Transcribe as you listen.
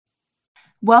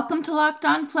Welcome to Locked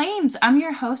On Flames. I'm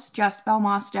your host, Jess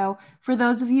Belmosto. For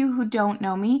those of you who don't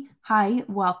know me, hi,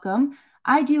 welcome.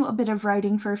 I do a bit of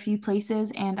writing for a few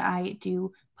places, and I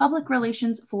do public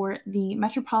relations for the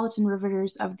Metropolitan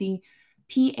Riveters of the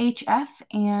PHF,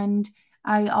 and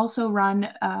I also run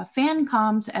fan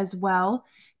comms as well.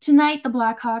 Tonight, the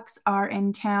Blackhawks are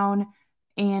in town,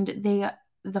 and the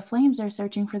Flames are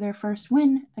searching for their first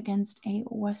win against a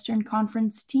Western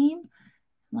Conference team.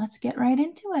 Let's get right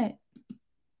into it.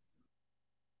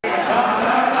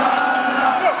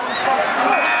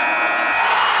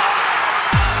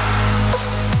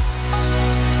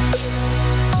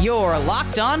 You're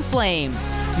Locked On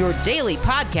Flames, your daily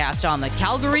podcast on the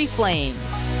Calgary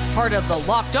Flames. Part of the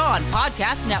Locked On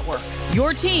Podcast Network,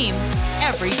 your team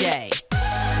every day.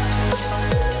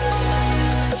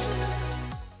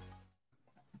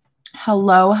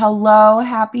 Hello.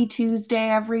 Happy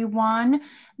Tuesday, everyone.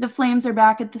 The Flames are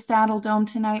back at the Saddle Dome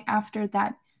tonight after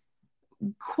that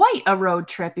quite a road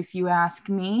trip, if you ask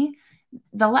me.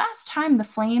 The last time the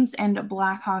Flames and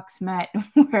Blackhawks met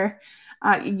were,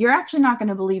 you're actually not going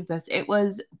to believe this. It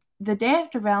was the day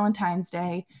after Valentine's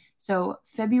Day. So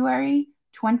February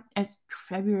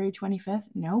 25th?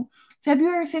 No.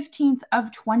 February 15th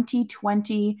of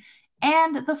 2020.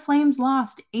 And the Flames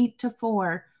lost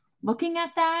 8-4. Looking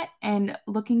at that and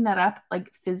looking that up,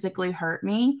 physically hurt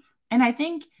me. And I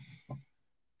think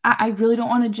I really don't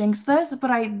want to jinx this,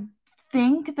 but I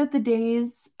think that the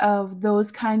days of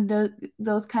those kinds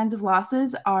of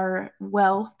losses are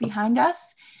well behind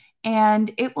us.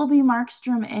 And it will be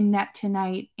Markstrom in net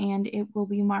tonight, and it will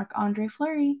be Marc-Andre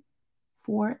Fleury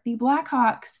for the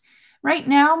Blackhawks. Right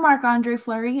now, Marc-Andre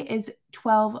Fleury is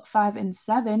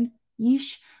 12-5-7,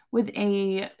 yeesh, with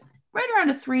a right around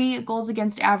a 3 goals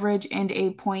against average and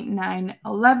a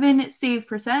 .911 save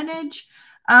percentage.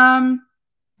 You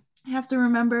have to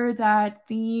remember that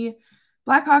the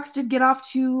Blackhawks did get off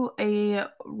to a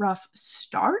rough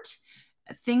start.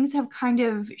 Things have kind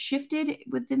of shifted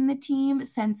within the team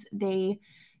since they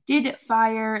did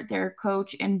fire their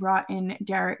coach and brought in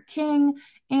Derek King.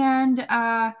 And,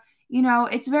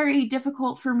 it's very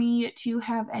difficult for me to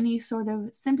have any sort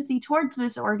of sympathy towards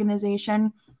this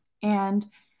organization. And,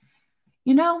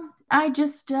 I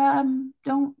just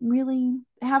don't really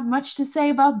have much to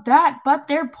say about that, but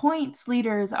their points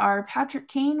leaders are Patrick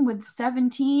Kane with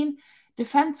 17,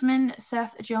 defenseman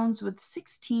Seth Jones with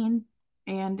 16,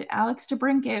 and Alex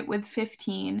DeBrincat with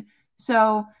 15.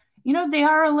 So, they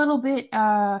are a little bit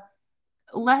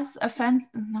less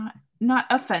not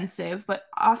offensive, but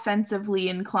offensively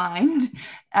inclined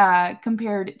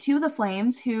compared to the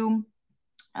Flames, who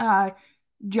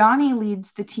Johnny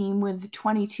leads the team with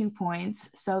 22 points.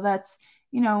 So that's,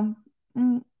 a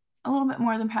little bit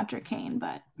more than Patrick Kane,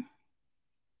 but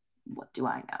what do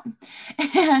I know?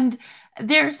 And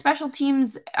their special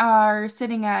teams are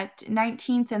sitting at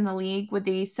 19th in the league with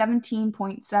a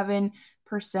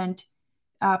 17.7%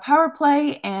 power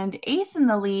play, and 8th in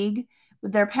the league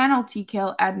with their penalty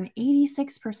kill at an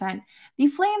 86%. The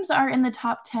Flames are in the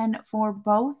top 10 for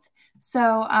both.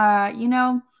 So,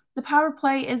 the power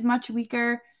play is much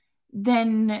weaker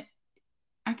than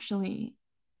actually.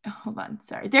 Hold on,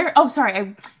 sorry. Their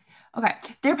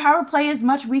power play is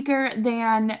much weaker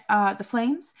than the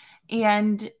Flames,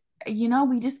 and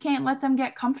we just can't let them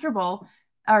get comfortable.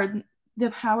 Or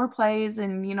the power plays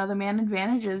and the man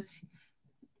advantages.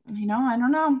 I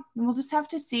don't know. We'll just have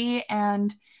to see.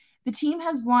 And the team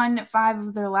has won 5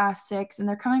 of their last 6, and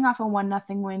they're coming off a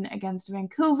 1-0 win against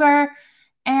Vancouver.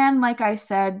 And like I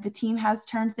said, the team has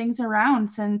turned things around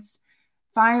since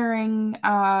firing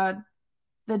the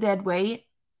dead weight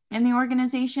in the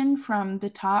organization from the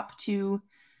top to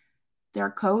their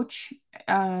coach.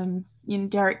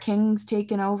 Derek King's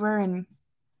taken over, and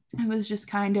it was just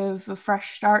kind of a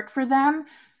fresh start for them.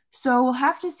 So we'll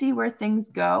have to see where things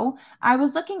go. I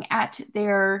was looking at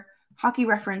their hockey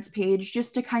reference page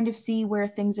just to kind of see where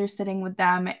things are sitting with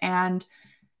them, and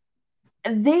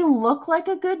they look like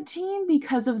a good team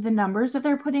because of the numbers that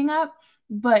they're putting up,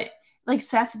 but like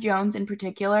Seth Jones in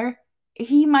particular,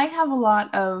 he might have a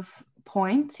lot of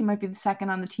points. He might be the second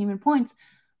on the team in points,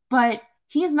 but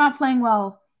he is not playing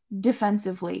well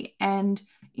defensively. And,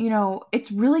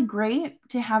 it's really great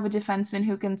to have a defenseman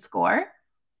who can score,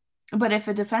 but if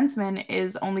a defenseman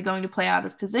is only going to play out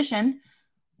of position,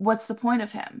 what's the point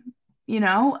of him?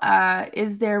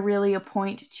 Is there really a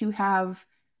point to have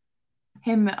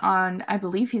him on, I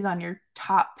believe he's on your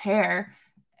top pair,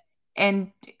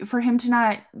 and for him to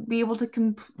not be able to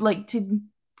to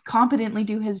competently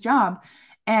do his job?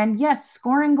 And yes,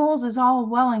 scoring goals is all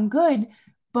well and good,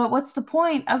 but what's the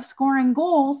point of scoring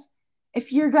goals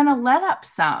if you're going to let up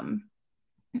some?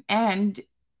 And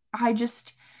I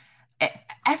just,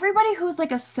 everybody who's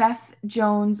like a Seth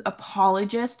Jones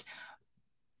apologist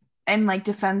and like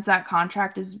defends that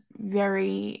contract is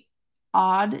very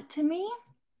odd to me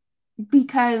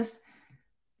because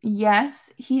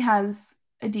yes, he has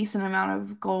a decent amount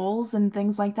of goals and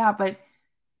things like that, but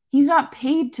he's not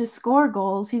paid to score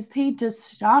goals. He's paid to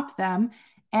stop them.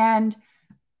 And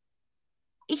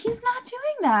he's not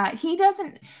doing that. He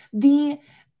doesn't the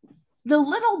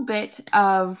little bit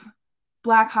of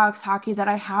Blackhawks hockey that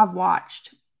I have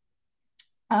watched,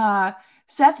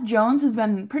 Seth Jones has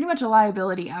been pretty much a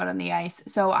liability out on the ice.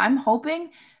 So I'm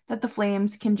hoping that the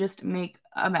Flames can just make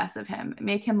a mess of him,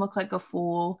 make him look like a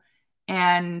fool,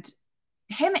 and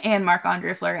him and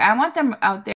Marc-Andre Fleury. I want them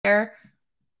out there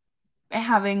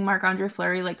having Marc-Andre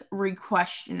Fleury like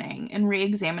re-questioning and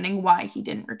re-examining why he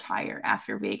didn't retire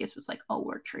after Vegas was like, oh,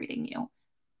 we're trading you.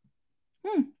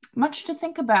 Much to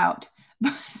think about.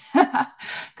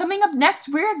 Coming up next,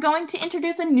 we're going to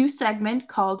introduce a new segment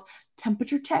called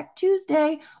Temperature Check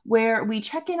Tuesday, where we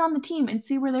check in on the team and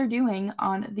see where they're doing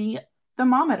on the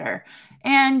thermometer.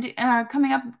 And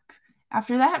coming up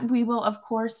after that, we will, of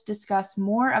course, discuss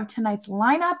more of tonight's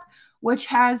lineup, which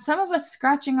has some of us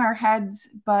scratching our heads,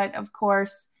 but of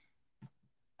course,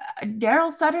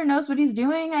 Daryl Sutter knows what he's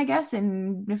doing, I guess,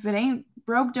 and if it ain't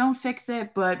broke, don't fix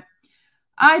it, but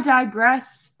I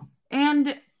digress.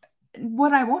 And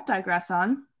what I won't digress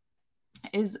on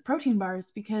is protein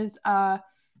bars, because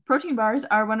protein bars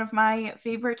are one of my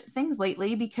favorite things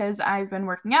lately because I've been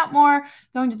working out more,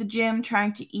 going to the gym,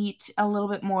 trying to eat a little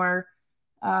bit more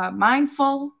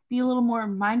mindful, be a little more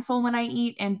mindful when I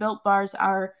eat, and Built Bars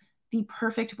are the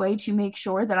perfect way to make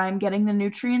sure that I'm getting the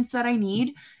nutrients that I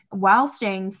need while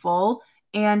staying full,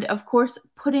 and of course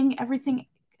putting everything,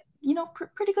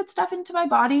 pretty good stuff into my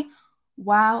body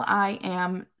while I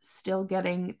am still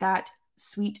getting that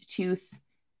sweet tooth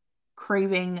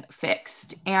craving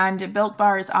fixed. And Built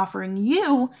Bar is offering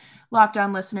you, Locked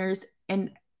On listeners,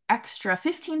 an extra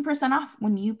 15% off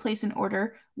when you place an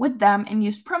order with them and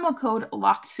use promo code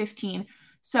LOCKED15.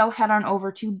 So head on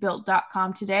over to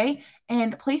built.com today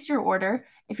and place your order.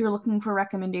 If you're looking for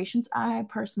recommendations, I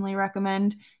personally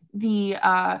recommend the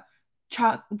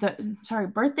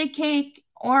birthday cake,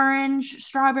 orange,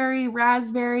 strawberry,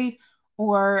 raspberry,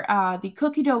 or the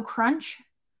cookie dough crunch.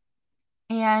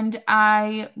 And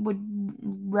I would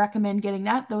recommend getting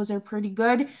that. Those are pretty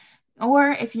good. Or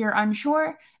if you're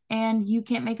unsure and you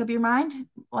can't make up your mind,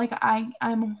 like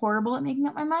I'm horrible at making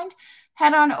up my mind,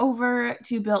 head on over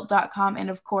to built.com and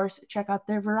of course check out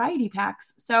their variety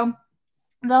packs. So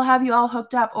they'll have you all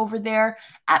hooked up over there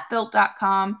at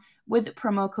built.com with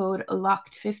promo code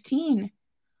LOCKED15.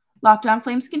 Locked On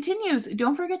Flames continues.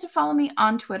 Don't forget to follow me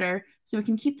on Twitter so we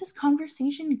can keep this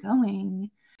conversation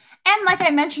going. And like I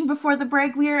mentioned before the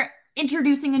break, we are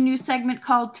introducing a new segment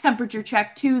called Temperature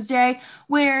Check Tuesday,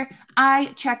 where I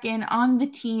check in on the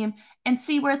team and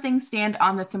see where things stand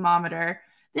on the thermometer.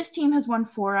 This team has won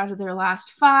 4 out of their last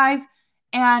 5.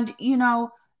 And,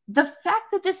 the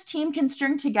fact that this team can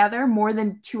string together more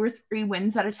than 2 or 3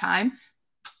 wins at a time,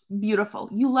 beautiful.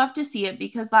 You love to see it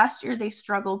because last year they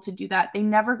struggled to do that. They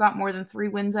never got more than 3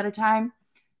 wins at a time.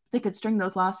 They could string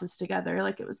those losses together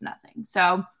like it was nothing.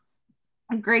 So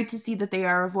great to see that they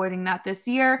are avoiding that this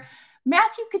year.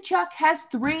 Matthew Tkachuk has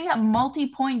 3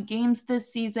 multi-point games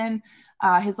this season.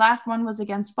 His last one was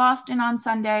against Boston on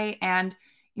Sunday, and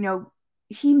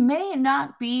he may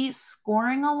not be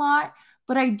scoring a lot,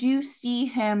 but I do see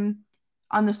him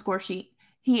on the score sheet.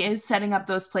 He is setting up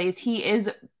those plays. He is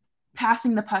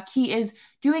passing the puck. He is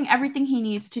doing everything he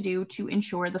needs to do to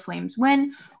ensure the Flames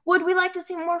win. Would we like to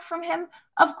see more from him?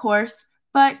 Of course,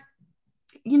 but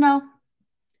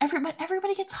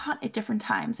everybody gets hot at different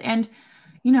times. And,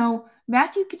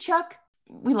 Matthew Tkachuk,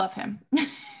 we love him.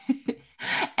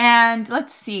 And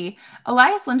let's see.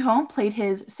 Elias Lindholm played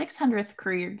his 600th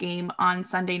career game on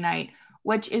Sunday night,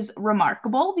 which is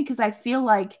remarkable because I feel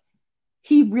like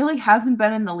he really hasn't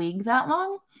been in the league that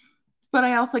long. But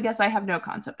I also guess I have no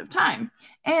concept of time.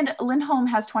 And Lindholm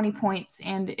has 20 points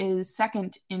and is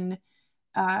second on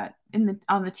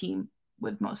the team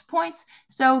with most points.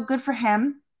 So good for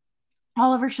him.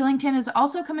 Oliver Kylington is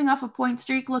also coming off a point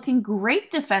streak, looking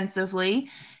great defensively.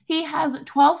 He has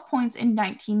 12 points in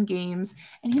 19 games,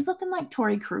 and he's looking like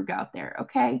Torrey Krug out there,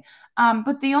 okay?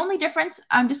 But the only difference,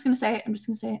 I'm just going to say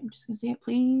it.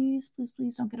 Please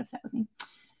don't get upset with me.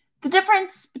 The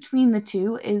difference between the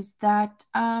two is that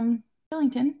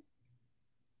Kylington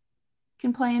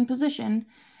can play in position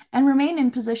and remain in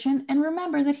position, and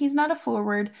remember that he's not a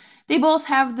forward. They both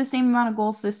have the same amount of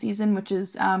goals this season, which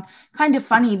is kind of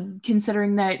funny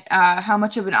considering that how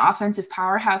much of an offensive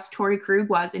powerhouse Torrey Krug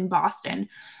was in Boston.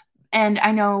 And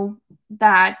I know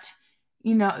that,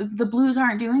 the Blues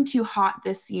aren't doing too hot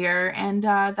this year, and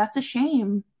that's a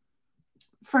shame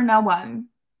for no one.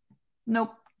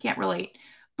 Nope, can't relate.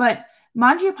 But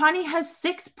Mangiapane has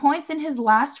 6 points in his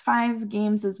last 5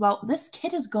 games as well. This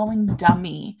kid is going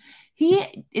dummy.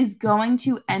 He is going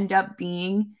to end up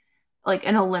being like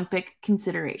an Olympic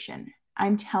consideration.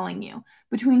 I'm telling you.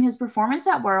 Between his performance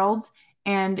at Worlds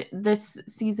and this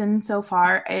season so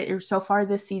far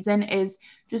this season is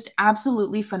just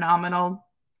absolutely phenomenal.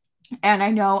 And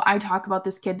I know I talk about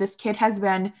this kid. This kid has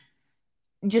been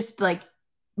just like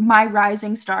my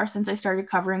rising star since I started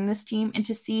covering this team, and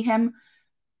to see him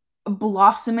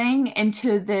blossoming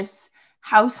into this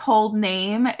household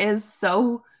name is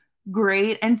so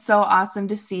great and so awesome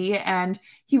to see. And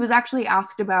he was actually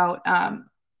asked about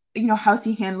how's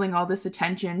he handling all this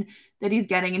attention that he's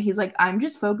getting, and he's like, I'm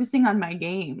just focusing on my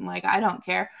game, like I don't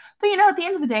care. But at the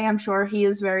end of the day, I'm sure he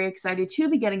is very excited to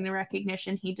be getting the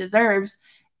recognition he deserves,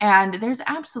 and there's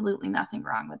absolutely nothing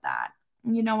wrong with that.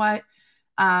 You know what,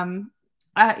 I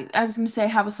was going to say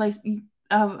have a slice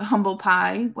of humble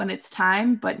pie when it's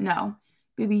time, but no,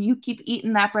 baby, you keep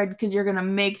eating that bread because you're going to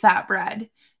make that bread.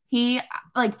 When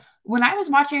I was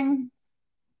watching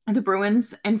the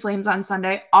Bruins and Flames on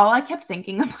Sunday, all I kept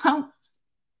thinking about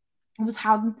was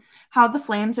how the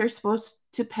Flames are supposed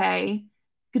to pay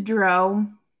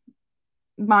Gaudreau,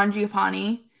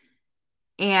 Mangiapane,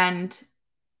 and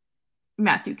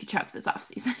Matthew Tkachuk this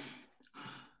offseason.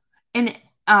 And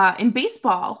in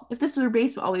baseball, if this were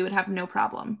baseball, we would have no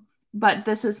problem. But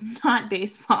this is not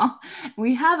baseball.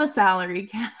 We have a salary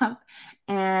cap,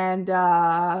 and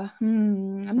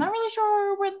I'm not really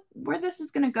sure where this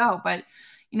is going to go. But,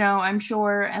 I'm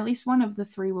sure at least one of the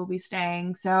three will be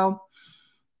staying. So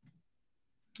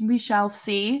we shall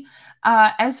see.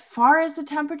 As far as the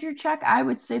temperature check, I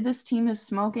would say this team is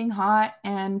smoking hot,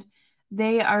 and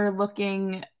they are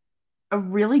looking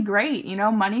really great.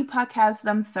 Money Puck has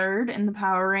them third in the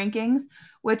power rankings,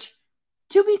 which,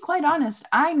 to be quite honest,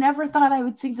 I never thought I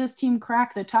would see this team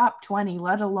crack the top 20,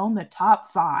 let alone the top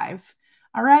 5.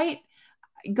 All right.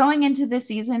 Going into this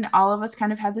season, all of us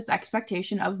kind of had this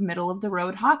expectation of middle of the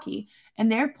road hockey,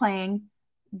 and they're playing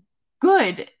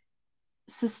good,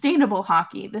 sustainable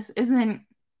hockey. We're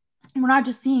not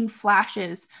just seeing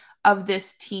flashes of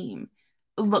this team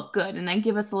look good and then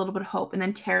give us a little bit of hope and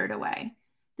then tear it away.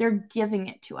 They're giving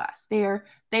it to us. They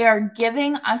are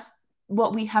giving us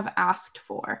what we have asked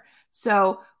for.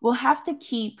 So we'll have to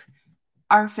keep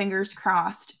our fingers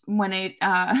crossed when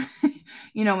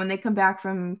when they come back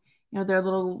from, their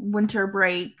little winter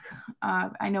break.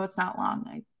 I know it's not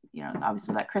long.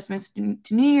 Obviously that Christmas to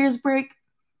New Year's break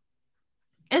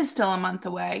is still a month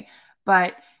away,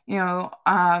 but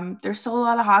there's still a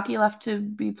lot of hockey left to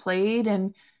be played.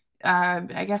 And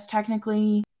I guess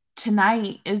technically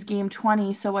tonight is game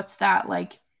 20. So what's that,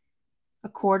 like a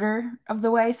quarter of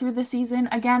the way through the season?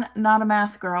 Again, not a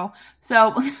math girl.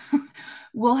 So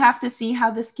we'll have to see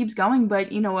how this keeps going.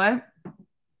 But you know what?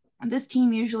 This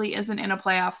team usually isn't in a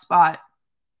playoff spot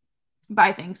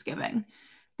by Thanksgiving.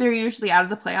 They're usually out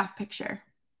of the playoff picture.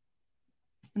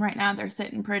 And right now they're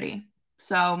sitting pretty.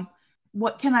 So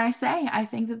what can I say? I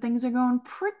think that things are going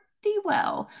pretty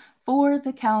well for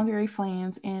the Calgary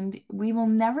Flames, and we will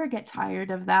never get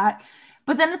tired of that.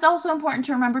 But then it's also important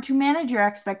to remember to manage your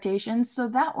expectations, so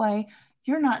that way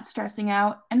you're not stressing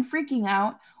out and freaking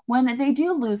out when they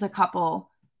do lose a couple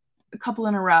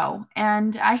in a row.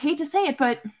 And I hate to say it,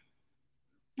 but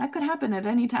that could happen at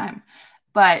any time.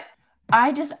 But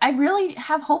I really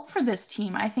have hope for this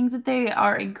team. I think that they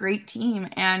are a great team,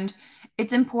 and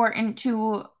it's important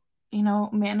to,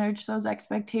 manage those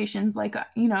expectations like,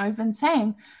 I've been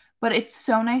saying. But it's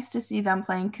so nice to see them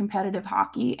playing competitive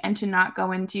hockey and to not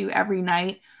go into every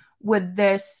night with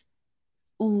this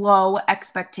low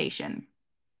expectation.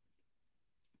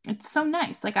 It's so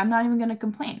nice. Like, I'm not even going to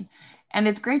complain. And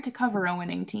it's great to cover a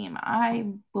winning team. I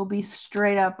will be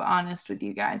straight up honest with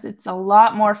you guys. It's a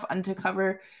lot more fun to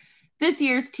cover this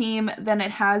year's team than it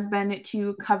has been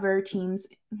to cover teams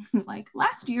like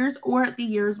last year's or the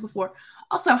years before.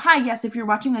 Also, hi, yes, if you're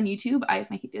watching on YouTube, I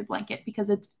have my heated blanket because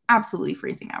it's absolutely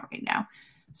freezing out right now.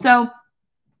 So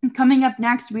coming up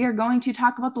next, we are going to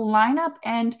talk about the lineup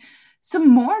and some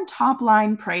more top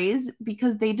line praise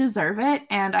because they deserve it.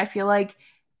 And I feel like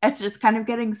it's just kind of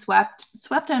getting swept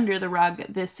under the rug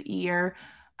this year.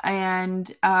 And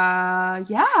so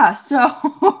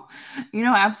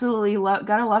absolutely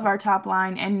gotta love our top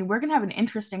line, and we're gonna have an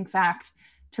interesting fact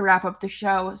to wrap up the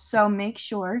show, so make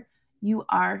sure you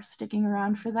are sticking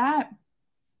around for that.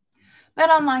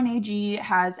 BetOnline AG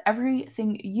has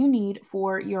everything you need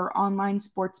for your online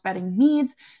sports betting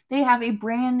needs. They have a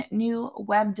brand new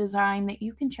web design that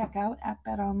you can check out at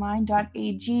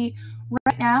betonline.ag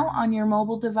right now on your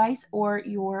mobile device or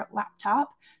your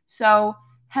laptop. So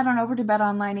head on over to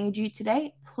BetOnline AG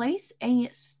today. Place a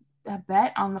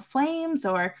bet on the Flames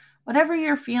or whatever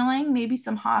you're feeling, maybe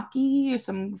some hockey or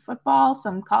some football,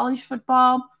 some college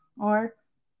football, or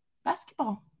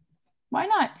basketball. Why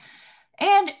not?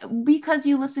 And because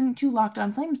you listen to Locked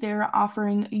On Flames, they're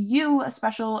offering you a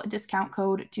special discount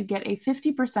code to get a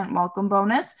 50% welcome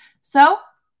bonus. So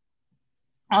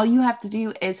all you have to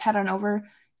do is head on over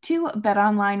to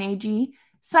BetOnline AG,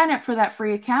 sign up for that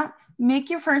free account,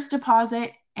 make your first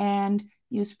deposit, and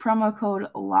use promo code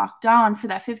Locked On for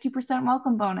that 50%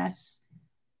 welcome bonus.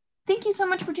 Thank you so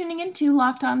much for tuning in to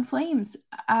Locked On Flames.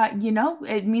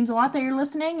 It means a lot that you're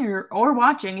listening or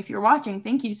watching. If you're watching,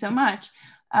 thank you so much.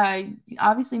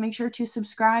 Obviously, make sure to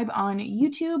subscribe on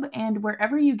YouTube and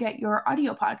wherever you get your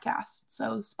audio podcasts.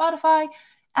 So Spotify,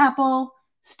 Apple,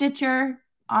 Stitcher,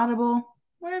 Audible,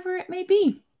 wherever it may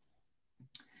be.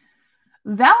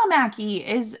 Valimaki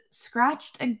is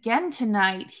scratched again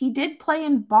tonight. He did play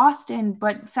in Boston,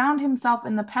 but found himself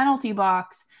in the penalty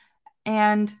box.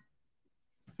 And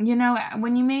when you're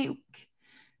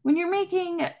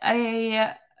making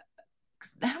I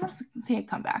don't want to say a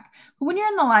comeback, but when you're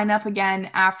in the lineup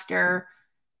again after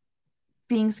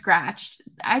being scratched,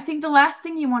 I think the last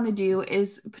thing you want to do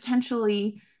is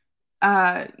potentially,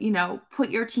 put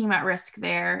your team at risk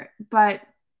there. But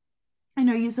I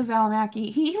know Juuso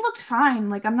Valimaki, he looked fine.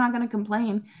 Like, I'm not going to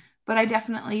complain, but I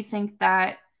definitely think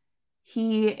that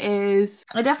Valimaki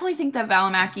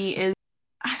is,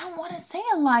 I don't want to say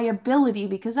a liability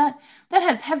because that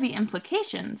has heavy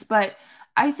implications, but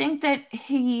I think that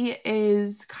he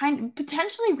is kind of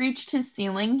potentially reached his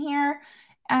ceiling here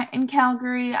in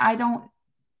Calgary. I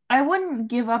wouldn't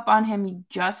give up on him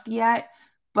just yet,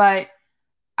 but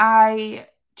I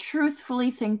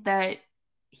truthfully think that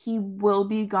he will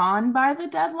be gone by the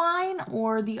deadline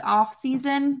or the off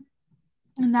season,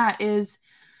 and that is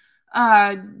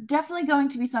definitely going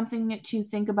to be something to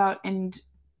think about and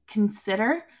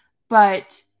consider.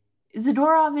 But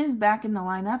Zadorov is back in the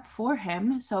lineup for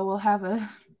him, so we'll have a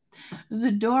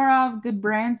Zadorov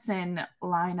Goodbranson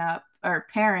lineup, or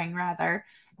pairing rather,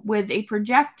 with a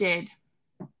projected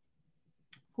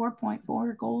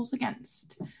 4.4 goals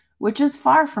against, which is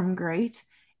far from great.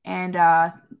 And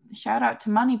shout out to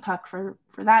Money Puck for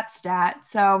that stat.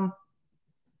 So,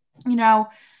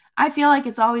 I feel like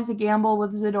it's always a gamble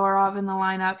with Zadorov in the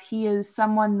lineup. He is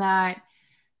someone that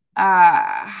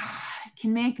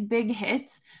can make big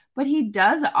hits, but he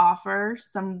does offer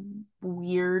some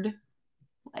weird,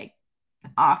 like,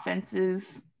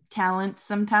 offensive talent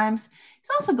sometimes. He's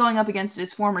also going up against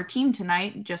his former team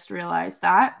tonight. Just realized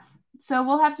that. So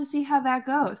we'll have to see how that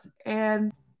goes.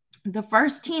 And the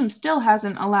first team still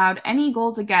hasn't allowed any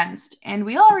goals against. And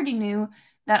we already knew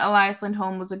that Elias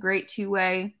Lindholm was a great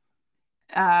two-way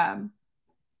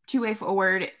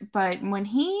forward. But when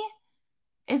he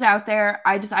is out there,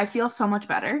 I feel so much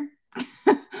better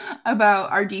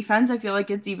about our defense. I feel like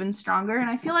it's even stronger. And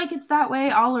I feel like it's that way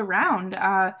all around.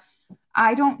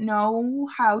 I don't know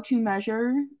how to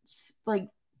measure like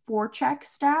forecheck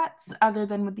stats other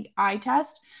than with the eye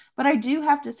test, but I do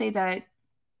have to say that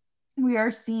we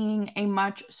are seeing a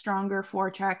much stronger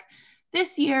forecheck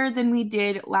this year than we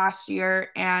did last year,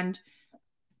 and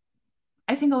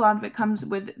I think a lot of it comes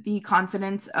with the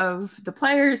confidence of the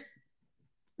players.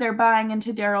 They're buying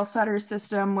into Daryl Sutter's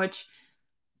system, which,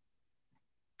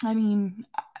 I mean,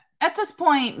 at this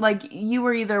point, like, you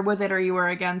were either with it or you were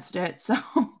against it. So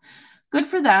good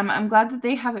for them. I'm glad that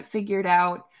they have it figured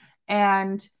out.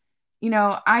 And,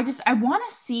 I want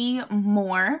to see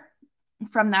more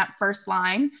from that first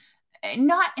line.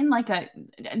 Not like I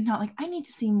need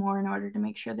to see more in order to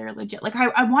make sure they're legit. Like,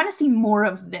 I want to see more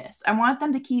of this. I want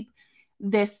them to keep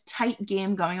this tight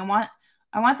game going. I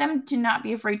want them to not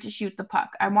be afraid to shoot the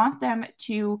puck. I want them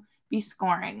to be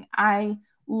scoring. I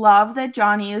love that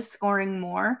Johnny is scoring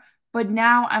more, but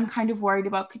now I'm kind of worried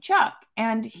about Tkachuk.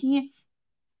 And he's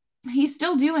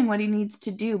still doing what he needs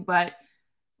to do, but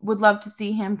would love to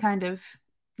see him kind of,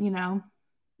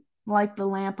 light the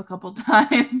lamp a couple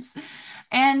times.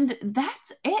 And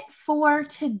that's it for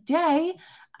today.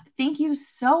 Thank you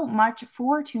so much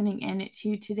for tuning in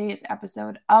to today's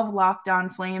episode of Locked On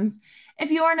Flames.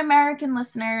 If you are an American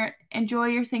listener, enjoy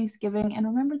your Thanksgiving and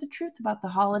remember the truth about the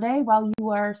holiday while you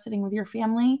are sitting with your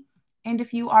family. And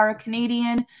if you are a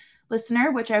Canadian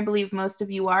listener, which I believe most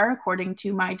of you are, according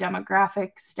to my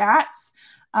demographic stats,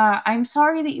 I'm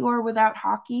sorry that you are without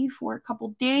hockey for a couple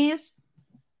days.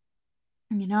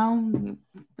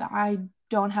 I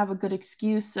don't have a good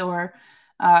excuse or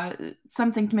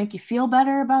something to make you feel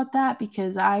better about that,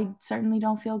 because I certainly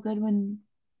don't feel good when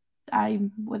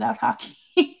I'm without hockey.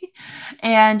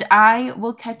 And I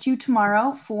will catch you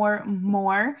tomorrow for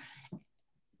more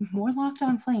Locked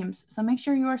On Flames. So make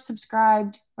sure you are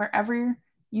subscribed wherever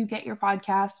you get your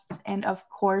podcasts, and of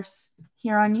course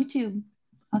here on YouTube.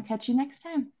 I'll catch you next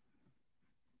time.